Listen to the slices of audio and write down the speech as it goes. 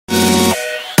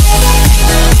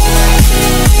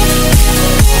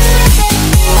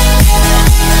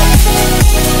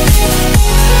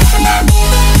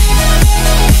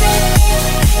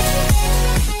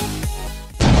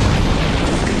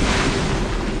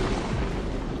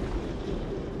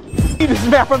This is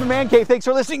Matt from the Man Cave. Thanks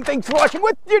for listening. Thanks for watching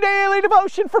with your daily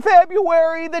devotion for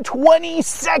February the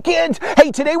 22nd.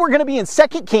 Hey, today we're going to be in 2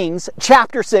 Kings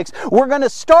chapter 6. We're going to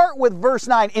start with verse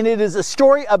 9, and it is a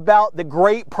story about the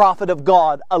great prophet of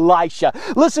God, Elisha.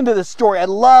 Listen to this story. I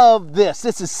love this.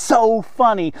 This is so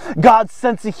funny. God's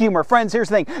sense of humor. Friends, here's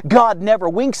the thing. God never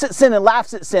winks at sin and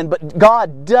laughs at sin, but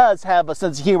God does have a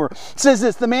sense of humor. It says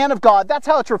this, the man of God. That's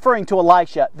how it's referring to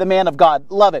Elisha, the man of God.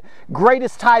 Love it.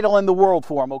 Greatest title in the world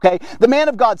for him, okay? The man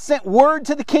of God sent word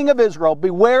to the king of Israel,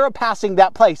 beware of passing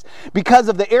that place because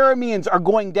of the Arameans are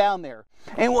going down there.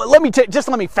 And let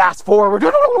me fast forward.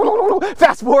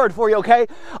 Fast forward for you, okay?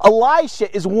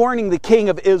 Elisha is warning the king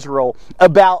of Israel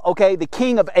about, okay, the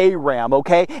king of Aram,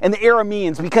 okay, and the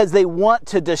Arameans because they want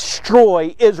to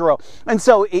destroy Israel. And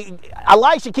so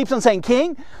Elisha keeps on saying,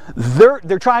 King,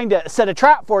 they're trying to set a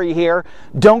trap for you here.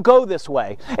 Don't go this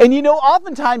way. And you know,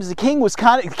 oftentimes the king was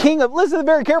listen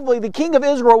very carefully, the king of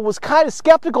Israel was kind of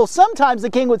skeptical. Sometimes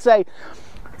the king would say,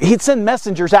 he'd send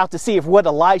messengers out to see if what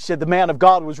Elisha, the man of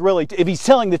God, was really, if he's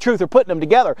telling the truth or putting them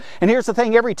together. And here's the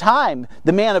thing, every time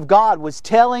the man of God was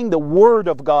telling the word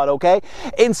of God, okay?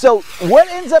 And so what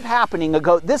ends up happening,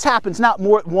 this happens not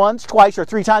more once, twice, or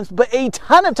three times, but a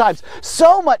ton of times.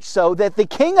 So much so that the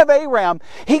king of Aram,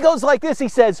 he goes like this, he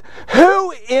says,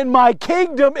 who in my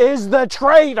kingdom is the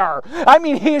traitor? I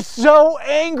mean, he is so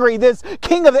angry, this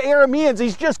king of the Arameans,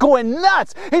 he's just going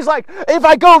nuts. He's like, if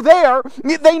I go there,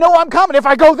 they know I'm coming. If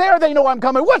I go there, they know I'm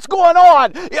coming. What's going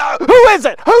on? Who is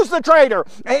it? Who's the traitor?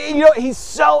 And, you know, he's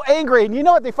so angry. And you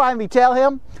know what they finally tell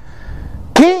him?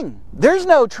 King, there's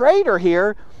no traitor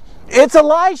here. It's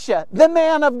Elisha, the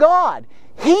man of God.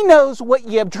 He knows what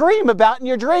you dream about in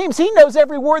your dreams. He knows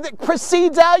every word that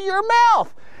proceeds out of your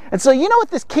mouth. And so you know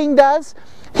what this king does?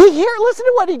 Listen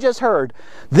to what he just heard.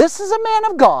 This is a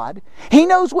man of God. He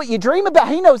knows what you dream about.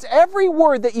 He knows every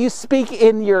word that you speak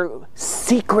in your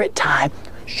secret time.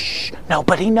 Shh,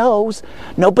 nobody knows.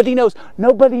 Nobody knows.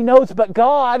 Nobody knows but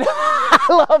God.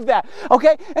 I love that.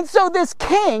 Okay? And so this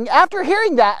king, after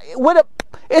hearing that,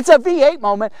 it's a V8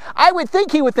 moment. I would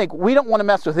think he would think, we don't want to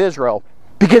mess with Israel.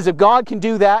 Because if God can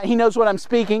do that, he knows what I'm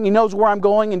speaking, he knows where I'm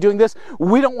going and doing this,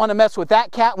 we don't want to mess with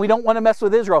that cat, we don't want to mess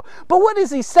with Israel. But what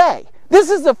does he say? This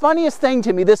is the funniest thing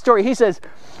to me, this story. He says,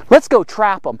 let's go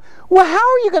trap him. Well, how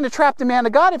are you going to trap the man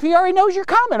of God if he already knows you're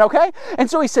coming, okay? And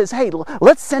so he says, hey,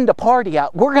 let's send a party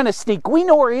out. We're going to sneak. We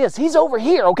know where he is. He's over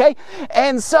here, okay?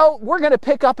 And so we're going to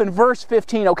pick up in verse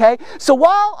 15, okay? So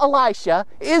while Elisha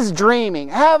is dreaming,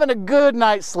 having a good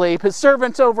night's sleep, his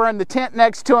servant's over in the tent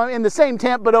next to him, in the same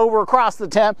tent, but over across the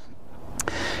tent,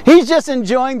 he's just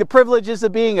enjoying the privileges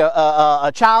of being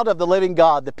a child of the living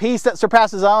God. The peace that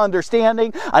surpasses all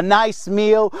understanding, a nice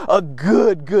meal, a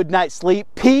good night's sleep,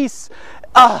 peace,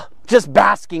 just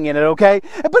basking in it, okay?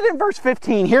 But in verse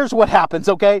 15, here's what happens,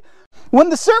 okay? When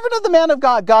the servant of the man of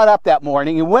God got up that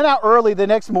morning and went out early the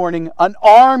next morning, an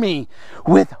army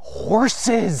with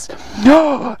horses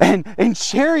and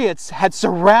chariots had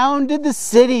surrounded the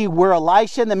city where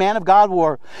Elisha and the man of God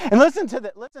were. And listen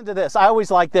to this. I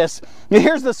always like this.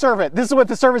 Here's the servant. This is what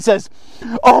the servant says.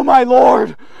 Oh, my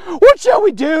Lord, what shall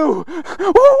we do?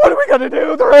 What are we going to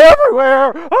do? They're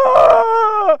everywhere.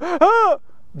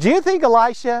 Do you think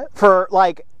Elisha, for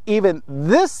like even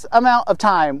this amount of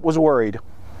time, was worried?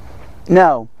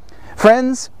 No.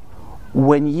 Friends,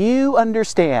 when you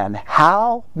understand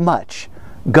how much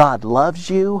God loves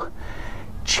you,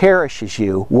 cherishes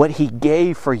you, what he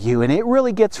gave for you, and it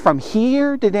really gets from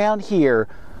here to down here,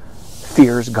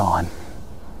 fear's gone.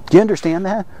 Do you understand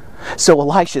that? So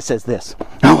Elisha says this.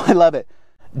 Oh, I love it.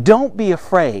 Don't be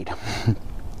afraid.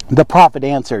 The prophet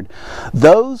answered,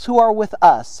 those who are with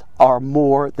us are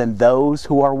more than those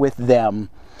who are with them.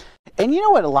 And you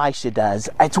know what Elisha does?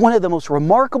 It's one of the most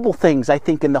remarkable things, I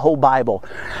think, in the whole Bible.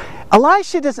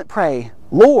 Elisha doesn't pray,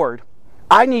 Lord,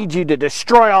 I need you to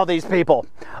destroy all these people.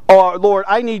 Or, Lord,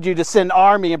 I need you to send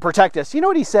army and protect us. You know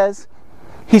what he says?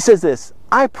 He says this,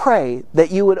 I pray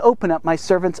that you would open up my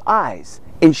servant's eyes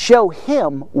and show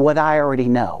him what I already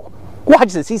know.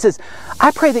 Watch this. He says,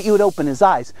 I pray that you would open his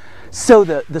eyes. So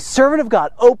the servant of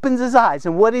God opens his eyes,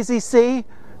 and what does he see?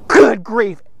 Good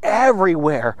grief.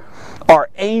 Everywhere are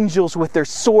angels with their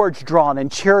swords drawn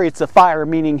and chariots of fire,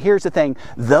 meaning, here's the thing,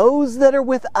 those that are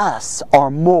with us are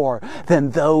more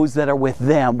than those that are with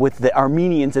them, with the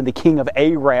Armenians and the king of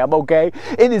Aram, okay?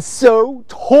 It is so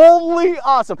totally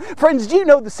awesome. Friends, do you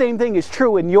know the same thing is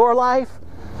true in your life?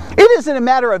 It isn't a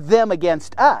matter of them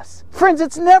against us. Friends,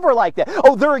 it's never like that.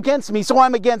 Oh, they're against me, so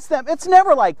I'm against them. It's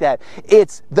never like that.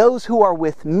 It's those who are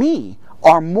with me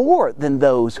are more than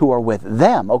those who are with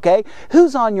them, okay?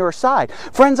 Who's on your side?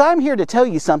 Friends, I'm here to tell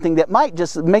you something that might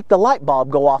just make the light bulb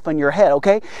go off in your head,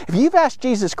 okay? If you've asked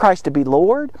Jesus Christ to be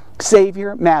Lord,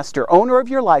 Savior, Master, owner of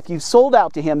your life, you've sold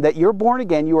out to Him, that you're born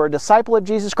again, you are a disciple of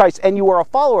Jesus Christ, and you are a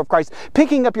follower of Christ,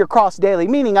 picking up your cross daily,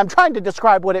 meaning I'm trying to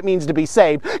describe what it means to be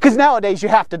saved, because nowadays you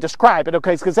have to describe it,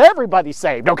 okay? Because everybody's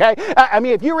saved, okay? I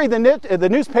mean, if you read the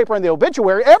newspaper and the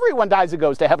obituary, everyone dies and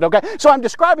goes to heaven, okay? So I'm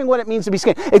describing what it means to be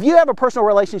saved. If you have a personal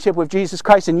relationship with Jesus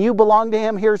Christ and you belong to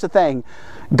Him, here's the thing.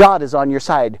 God is on your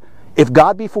side. If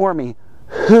God be for me,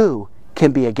 who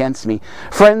can be against me?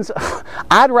 Friends,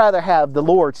 I'd rather have the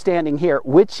Lord standing here,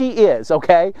 which He is,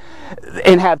 okay,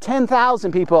 and have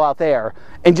 10,000 people out there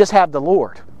and just have the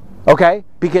Lord, okay?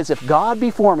 Because if God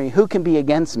be for me, who can be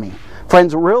against me?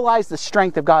 Friends, realize the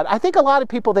strength of God. I think a lot of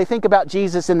people, they think about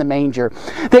Jesus in the manger.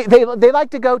 They like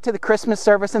to go to the Christmas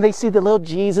service and they see the little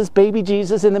Jesus, baby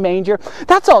Jesus in the manger.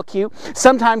 That's all cute.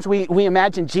 Sometimes we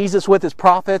imagine Jesus with His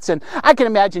prophets, and I can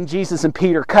imagine Jesus and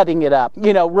Peter cutting it up.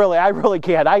 You know, really, I really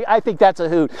can. I think that's a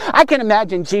hoot. I can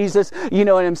imagine Jesus, you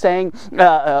know what I'm saying,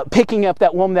 picking up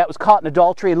that woman that was caught in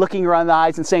adultery and looking her in the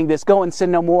eyes and saying this, go and sin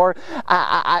no more.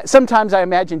 Sometimes I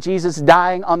imagine Jesus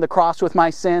dying on the cross with my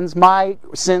sins. My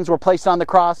sins were placed on the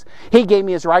cross. He gave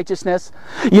me His righteousness.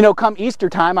 You know, come Easter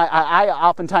time, I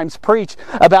oftentimes preach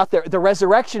about the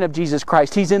resurrection of Jesus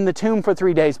Christ. He's in the tomb for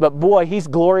 3 days, but boy, He's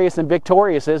glorious and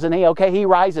victorious, isn't He? Okay, He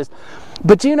rises.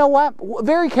 But you know what?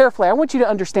 Very carefully, I want you to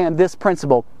understand this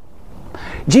principle.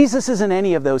 Jesus isn't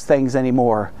any of those things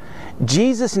anymore.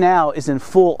 Jesus now is in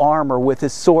full armor with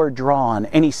His sword drawn,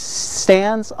 and He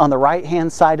stands on the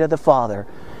right-hand side of the Father.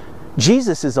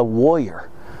 Jesus is a warrior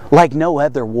like no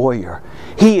other warrior.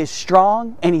 He is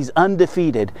strong and He's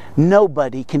undefeated.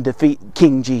 Nobody can defeat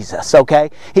King Jesus, okay?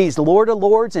 He's Lord of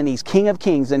Lords and He's King of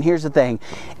Kings. And here's the thing.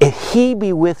 If He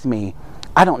be with me,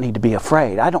 I don't need to be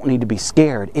afraid. I don't need to be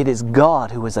scared. It is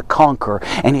God who is a conqueror.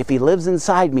 And if He lives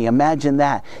inside me, imagine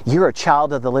that. You're a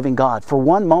child of the living God. For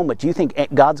one moment, do you think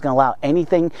God's going to allow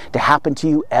anything to happen to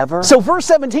you ever? So verse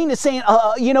 17 is saying,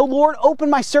 you know, Lord, open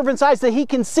my servant's eyes that he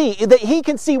can see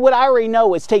what I already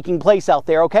know is taking place out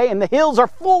there, okay? And the hills are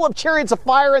full of chariots of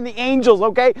fire and the angels,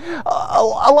 okay?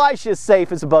 Elisha's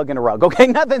safe as a bug in a rug, okay?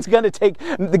 Nothing's going to take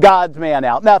God's man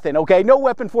out. Nothing, okay? No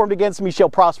weapon formed against me shall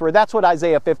prosper. That's what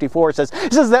Isaiah 54 says.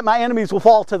 It says that my enemies will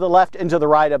fall to the left and to the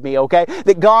right of me, okay?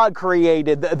 That God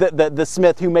created the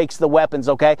smith who makes the weapons,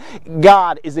 okay?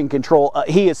 God is in control.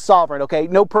 He is sovereign, okay?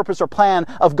 No purpose or plan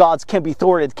of God's can be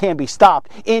thwarted, can be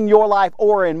stopped in your life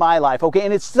or in my life, okay?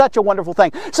 And it's such a wonderful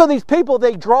thing. So these people,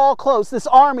 they draw close. This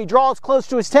army draws close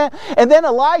to his tent. And then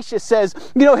Elisha says,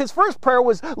 you know, his first prayer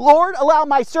was, Lord, allow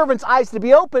my servant's eyes to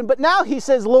be open. But now he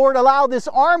says, Lord, allow this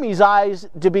army's eyes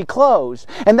to be closed.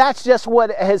 And that's just what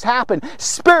has happened.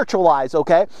 Spiritual eyes,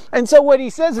 okay? And so what he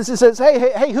says is, he says,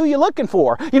 hey, who you looking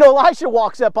for? You know, Elisha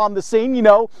walks up on the scene, you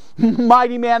know,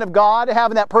 mighty man of God,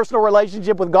 having that personal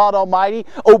relationship with God Almighty,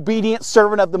 obedient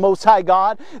servant of the Most High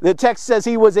God. The text says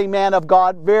he was a man of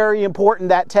God. Very important,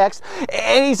 that text.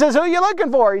 And he says, who you looking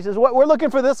for? He says, we're looking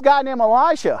for this guy named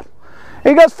Elisha.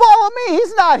 He goes, follow me.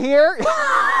 He's not here.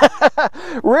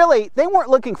 Really, they weren't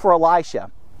looking for Elisha.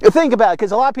 Think about it,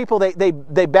 because a lot of people, they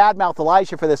badmouth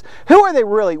Elisha for this. Who are they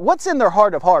really? What's in their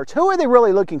heart of hearts? Who are they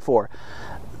really looking for?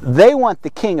 They want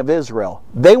the king of Israel.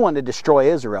 They want to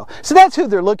destroy Israel. So that's who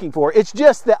they're looking for. It's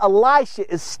just that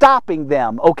Elisha is stopping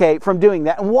them, okay, from doing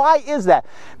that. And why is that?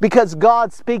 Because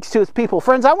God speaks to His people.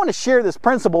 Friends, I want to share this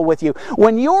principle with you.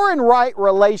 When you're in right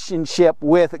relationship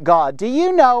with God, do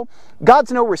you know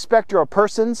God's no respecter of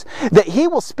persons? That He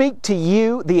will speak to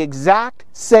you the exact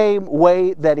same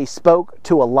way that He spoke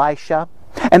to Elisha,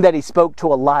 and that He spoke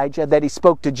to Elijah, that He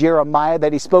spoke to Jeremiah,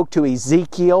 that He spoke to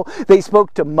Ezekiel, that He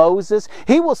spoke to Moses.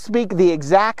 He will speak the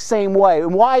exact same way.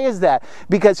 And why is that?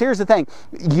 Because here's the thing.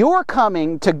 You're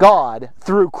coming to God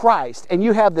through Christ, and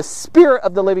you have the Spirit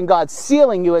of the living God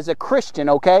sealing you as a Christian,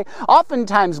 okay?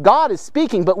 Oftentimes God is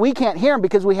speaking, but we can't hear Him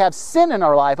because we have sin in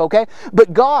our life, okay?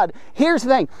 But God, here's the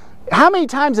thing. How many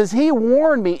times has He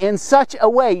warned me in such a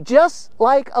way, just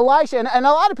like Elisha? And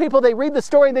a lot of people, they read the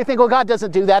story and they think, well, God doesn't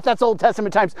do that. That's Old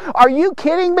Testament times. Are you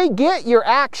kidding me? Get your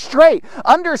act straight.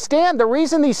 Understand the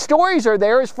reason these stories are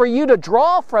there is for you to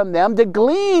draw from them, to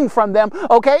glean from them,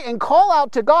 okay, and call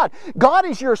out to God. God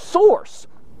is your source.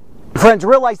 Friends,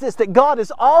 realize this, that God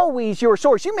is always your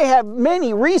source. You may have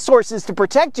many resources to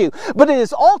protect you, but it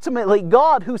is ultimately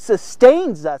God who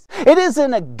sustains us. It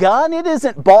isn't a gun. It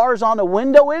isn't bars on a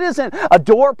window. It isn't a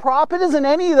door prop. It isn't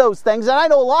any of those things. And I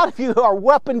know a lot of you are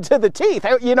weapon to the teeth,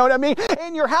 you know what I mean,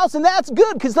 in your house. And that's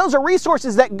good, because those are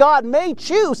resources that God may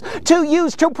choose to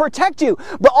use to protect you.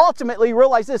 But ultimately,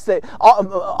 realize this, that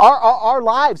our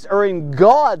lives are in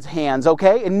God's hands,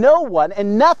 okay? And no one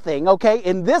and nothing, okay,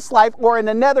 in this life or in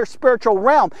another spiritual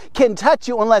realm can touch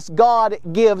you unless God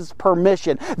gives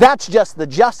permission. That's just the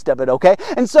gist of it, okay?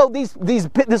 And so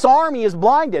this army is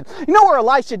blinded. You know what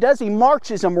Elisha does? He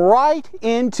marches them right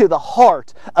into the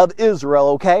heart of Israel,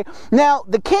 okay? Now,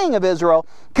 the king of Israel,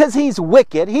 because he's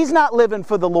wicked, he's not living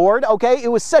for the Lord, okay? It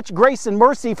was such grace and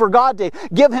mercy for God to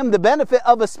give him the benefit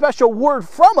of a special word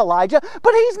from Elijah,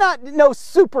 but he's not no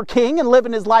super king and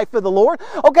living his life for the Lord,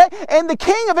 okay? And the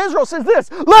king of Israel says this,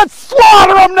 let's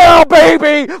slaughter them now,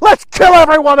 baby! Let's kill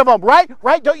every one of them, right?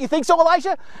 Right? Don't you think so,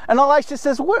 Elisha? And Elisha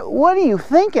says, what are you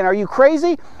thinking? Are you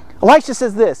crazy? Elisha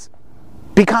says this,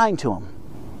 be kind to them.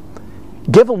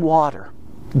 Give them water.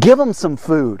 Give them some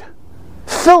food.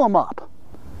 Fill them up.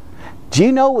 Do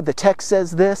you know what the text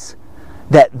says this?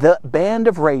 That the band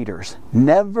of raiders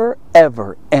never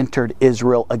ever entered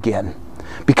Israel again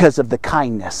because of the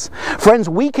kindness. Friends,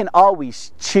 we can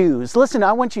always choose. Listen,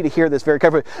 I want you to hear this very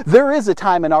carefully. There is a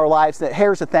time in our lives that,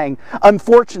 here's the thing,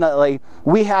 unfortunately,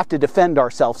 we have to defend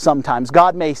ourselves sometimes.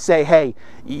 God may say, hey,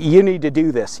 you need to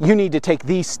do this. You need to take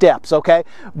these steps, okay?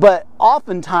 But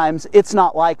oftentimes, it's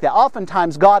not like that.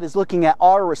 Oftentimes, God is looking at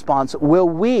our response. Will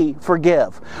we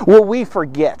forgive? Will we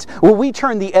forget? Will we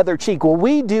turn the other cheek? Will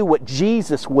we do what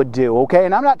Jesus would do, okay?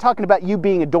 And I'm not talking about you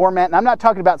being a doormat, and I'm not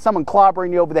talking about someone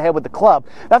clobbering you over the head with the club.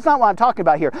 That's not what I'm talking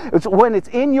about here. It's when it's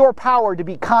in your power to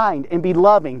be kind and be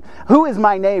loving. Who is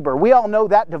my neighbor? We all know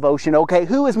that devotion, okay?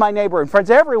 Who is my neighbor? And friends,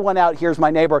 everyone out here is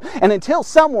my neighbor. And until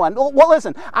someone, well,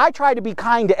 listen, I try to be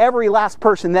kind to every last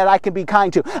person that I can be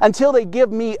kind to until they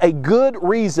give me a good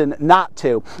reason not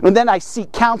to. And then I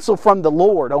seek counsel from the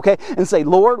Lord, okay? And say,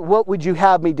 Lord, what would you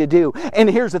have me to do? And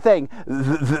here's the thing,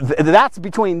 that's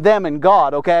between them and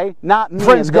God, okay? Not me.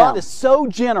 Friends, God is so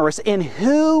generous in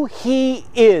who He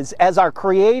is as our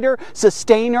Creator,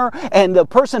 Sustainer, and the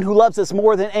person who loves us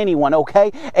more than anyone,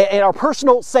 okay? And our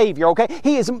personal Savior, okay?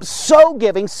 He is so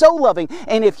giving, so loving.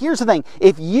 And here's the thing,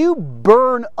 if you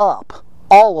burn up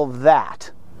all of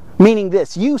that, meaning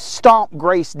this, you stomp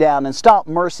grace down and stomp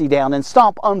mercy down and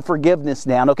stomp unforgiveness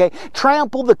down, okay?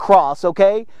 Trample the cross,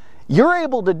 okay? You're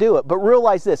able to do it, but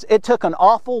realize this, it took an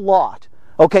awful lot,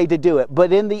 okay, to do it.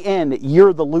 But in the end,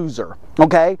 you're the loser,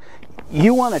 okay?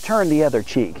 You want to turn the other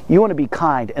cheek. You want to be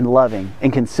kind and loving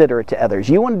and considerate to others.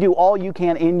 You want to do all you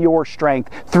can in your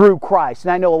strength through Christ.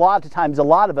 And I know a lot of times a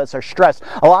lot of us are stressed.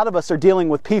 A lot of us are dealing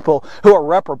with people who are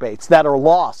reprobates, that are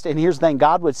lost. And here's the thing,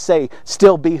 God would say,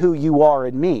 still be who you are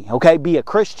in me, okay? Be a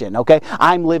Christian, okay?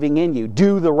 I'm living in you.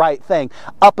 Do the right thing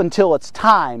up until it's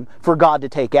time for God to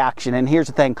take action. And here's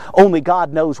the thing, only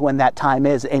God knows when that time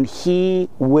is, and He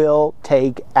will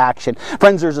take action.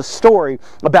 Friends, there's a story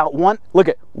about one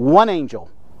angel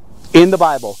in the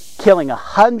Bible killing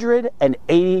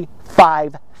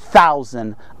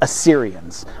 185,000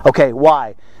 Assyrians. Okay,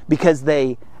 why? Because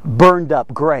they burned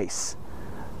up grace.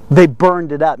 They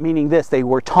burned it up, meaning this, they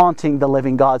were taunting the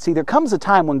living God. See, there comes a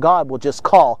time when God will just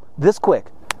call this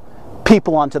quick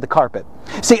people onto the carpet.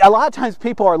 See, a lot of times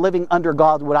people are living under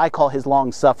God, what I call His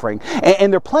long suffering,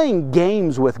 and they're playing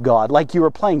games with God, like you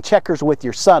were playing checkers with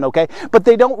your son, okay? But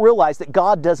they don't realize that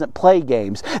God doesn't play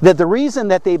games, that the reason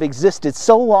that they've existed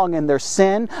so long in their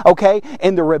sin, okay,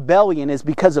 and their rebellion is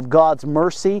because of God's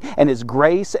mercy and His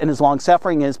grace and His long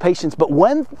suffering and His patience. But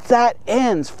when that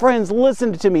ends, friends,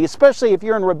 listen to me, especially if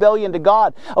you're in rebellion to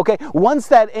God, okay, once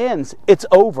that ends, it's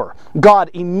over. God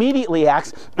immediately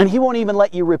acts, and He won't even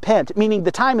let you repent, meaning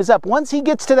the time is up. Once He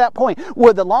gets to that point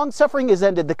where the long suffering is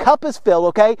ended, the cup is filled,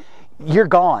 okay, you're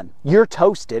gone. You're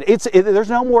toasted. There's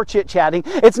no more chit-chatting.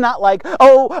 It's not like,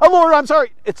 oh, Lord, I'm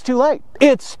sorry. It's too late.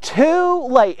 It's too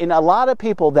late. And a lot of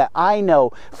people that I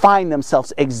know find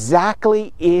themselves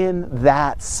exactly in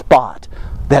that spot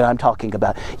that I'm talking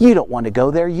about. You don't want to go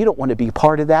there. You don't want to be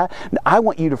part of that. I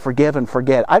want you to forgive and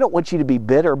forget. I don't want you to be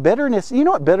bitter. Bitterness, you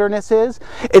know what bitterness is?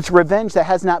 It's revenge that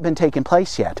has not been taken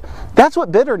place yet. That's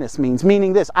what bitterness means,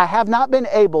 meaning this, I have not been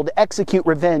able to execute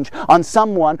revenge on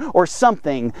someone or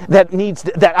something that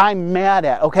I'm mad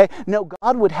at, okay? No,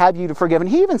 God would have you to forgive. And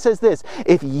He even says this,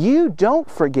 if you don't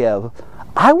forgive,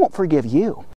 I won't forgive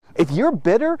you. if you're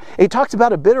bitter, it talks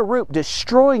about a bitter root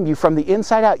destroying you from the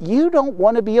inside out. You don't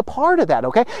want to be a part of that,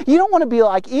 okay? You don't want to be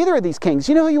like either of these kings.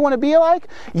 You know who you want to be like?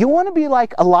 You want to be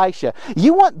like Elisha.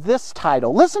 You want this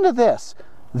title. Listen to this.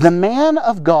 The man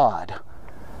of God.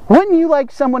 Wouldn't you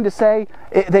like someone to say,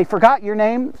 they forgot your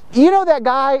name? You know that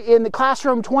guy in the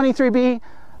classroom 23B?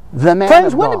 The man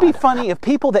Friends, of wouldn't God. it be funny if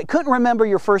people that couldn't remember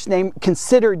your first name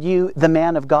considered you the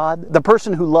man of God, the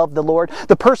person who loved the Lord,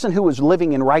 the person who was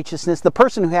living in righteousness, the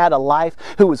person who had a life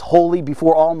who was holy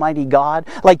before Almighty God?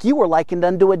 Like you were likened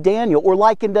unto a Daniel or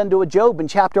likened unto a Job. In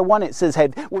chapter 1 it says,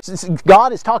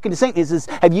 God is talking to Satan. He says,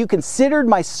 have you considered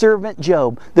my servant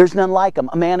Job? There's none like him,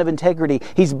 a man of integrity.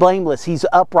 He's blameless. He's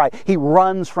upright. He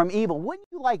runs from evil. Wouldn't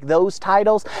you like those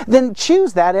titles? Then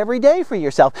choose that every day for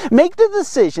yourself. Make the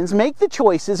decisions, make the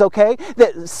choices, okay,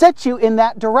 that set you in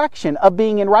that direction of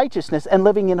being in righteousness and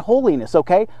living in holiness,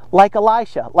 okay? Like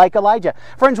Elisha, like Elijah.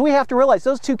 Friends, we have to realize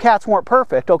those two cats weren't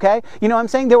perfect, okay? You know what I'm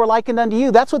saying? They were likened unto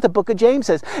you. That's what the book of James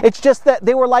says. It's just that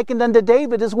they were likened unto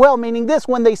David as well, meaning this,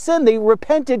 when they sinned, they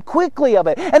repented quickly of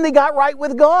it, and they got right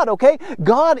with God, okay?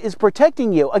 God is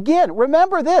protecting you. Again,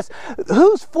 remember this.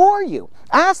 Who's for you?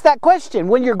 Ask that question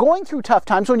when you're going through tough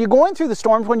times, when you're going through the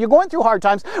storms, when you're going through hard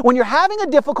times, when you're having a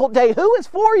difficult day. Who is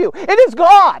for you? It is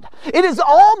God. It is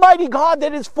Almighty God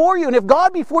that is for you. And if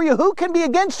God be for you, who can be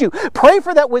against you? Pray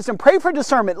for that wisdom. Pray for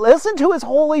discernment. Listen to His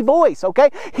holy voice,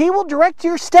 okay? He will direct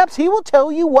your steps. He will tell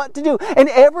you what to do in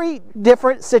every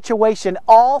different situation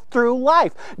all through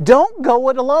life. Don't go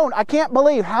it alone. I can't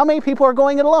believe how many people are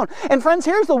going it alone. And friends,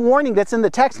 here's the warning that's in the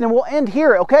text, and we'll end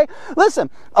here, okay? Listen,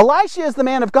 Elisha is the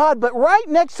man of God, but right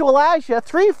next to Elisha,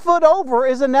 3 foot over,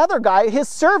 is another guy, his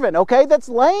servant, okay, that's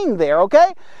laying there,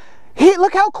 okay?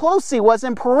 Look how close he was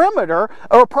in perimeter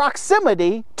or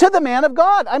proximity to the man of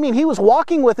God. I mean, he was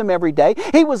walking with him every day.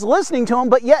 He was listening to him,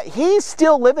 but yet he's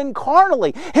still living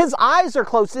carnally. His eyes are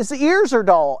closed. His ears are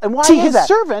dull. And why is that? See, his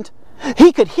servant,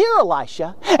 he could hear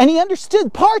Elisha, and he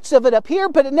understood parts of it up here,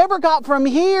 but it never got from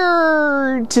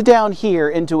here to down here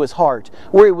into his heart,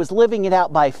 where he was living it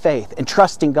out by faith and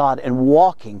trusting God and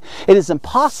walking. It is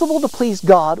impossible to please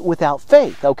God without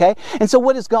faith, okay? And so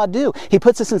what does God do? He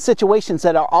puts us in situations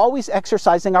that are always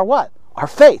exercising our what? Our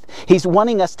faith. He's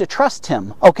wanting us to trust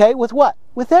Him, okay? With what?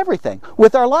 With everything.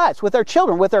 With our lives, with our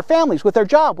children, with our families, with our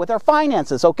job, with our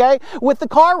finances, okay? With the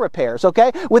car repairs,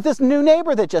 okay? With this new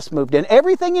neighbor that just moved in.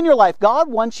 Everything in your life, God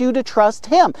wants you to trust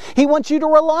Him. He wants you to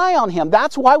rely on Him.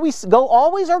 That's why we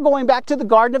always are going back to the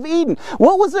Garden of Eden.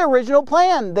 What was the original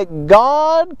plan? That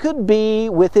God could be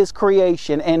with His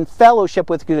creation and fellowship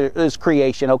with His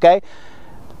creation, okay?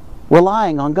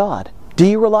 Relying on God. Do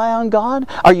you rely on God?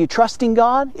 Are you trusting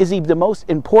God? Is He the most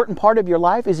important part of your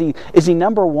life? Is He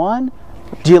number one?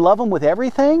 Do you love Him with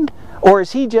everything? Or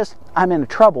is He just, I'm in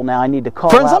trouble now, I need to call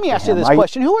out to Him? Friends, let me ask you this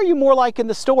question. Who are you more like in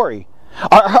the story?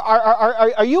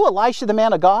 Are you Elisha, the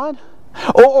man of God?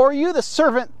 Or are you the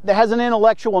servant that has an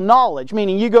intellectual knowledge,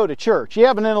 meaning you go to church, you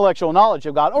have an intellectual knowledge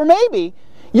of God? Or maybe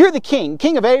you're the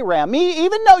king of Aram.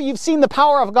 Even though you've seen the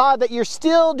power of God, that you're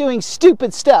still doing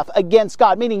stupid stuff against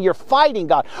God, meaning you're fighting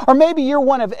God. Or maybe you're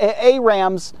one of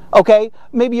Aram's, okay?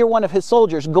 Maybe you're one of his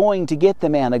soldiers going to get the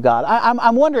man of God.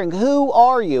 I'm wondering, who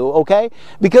are you, okay?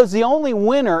 Because the only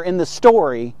winner in the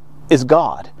story is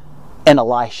God and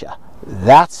Elisha.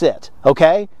 That's it,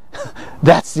 okay?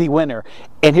 That's the winner.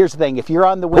 And here's the thing, if you're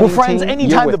on the winning friends, team,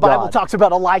 anytime you're the with Bible God. talks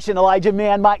about Elisha and Elijah,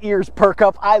 man, my ears perk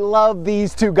up. I love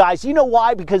these two guys. You know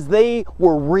why? Because they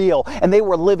were real and they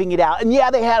were living it out. And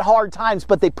yeah, they had hard times,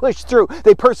 but they pushed through.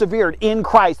 They persevered in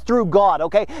Christ through God,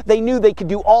 okay? They knew they could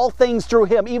do all things through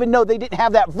Him. Even though they didn't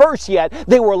have that verse yet,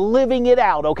 they were living it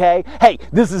out, okay? Hey,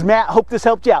 this is Matt. Hope this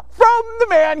helped you out from the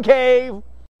Man Cave.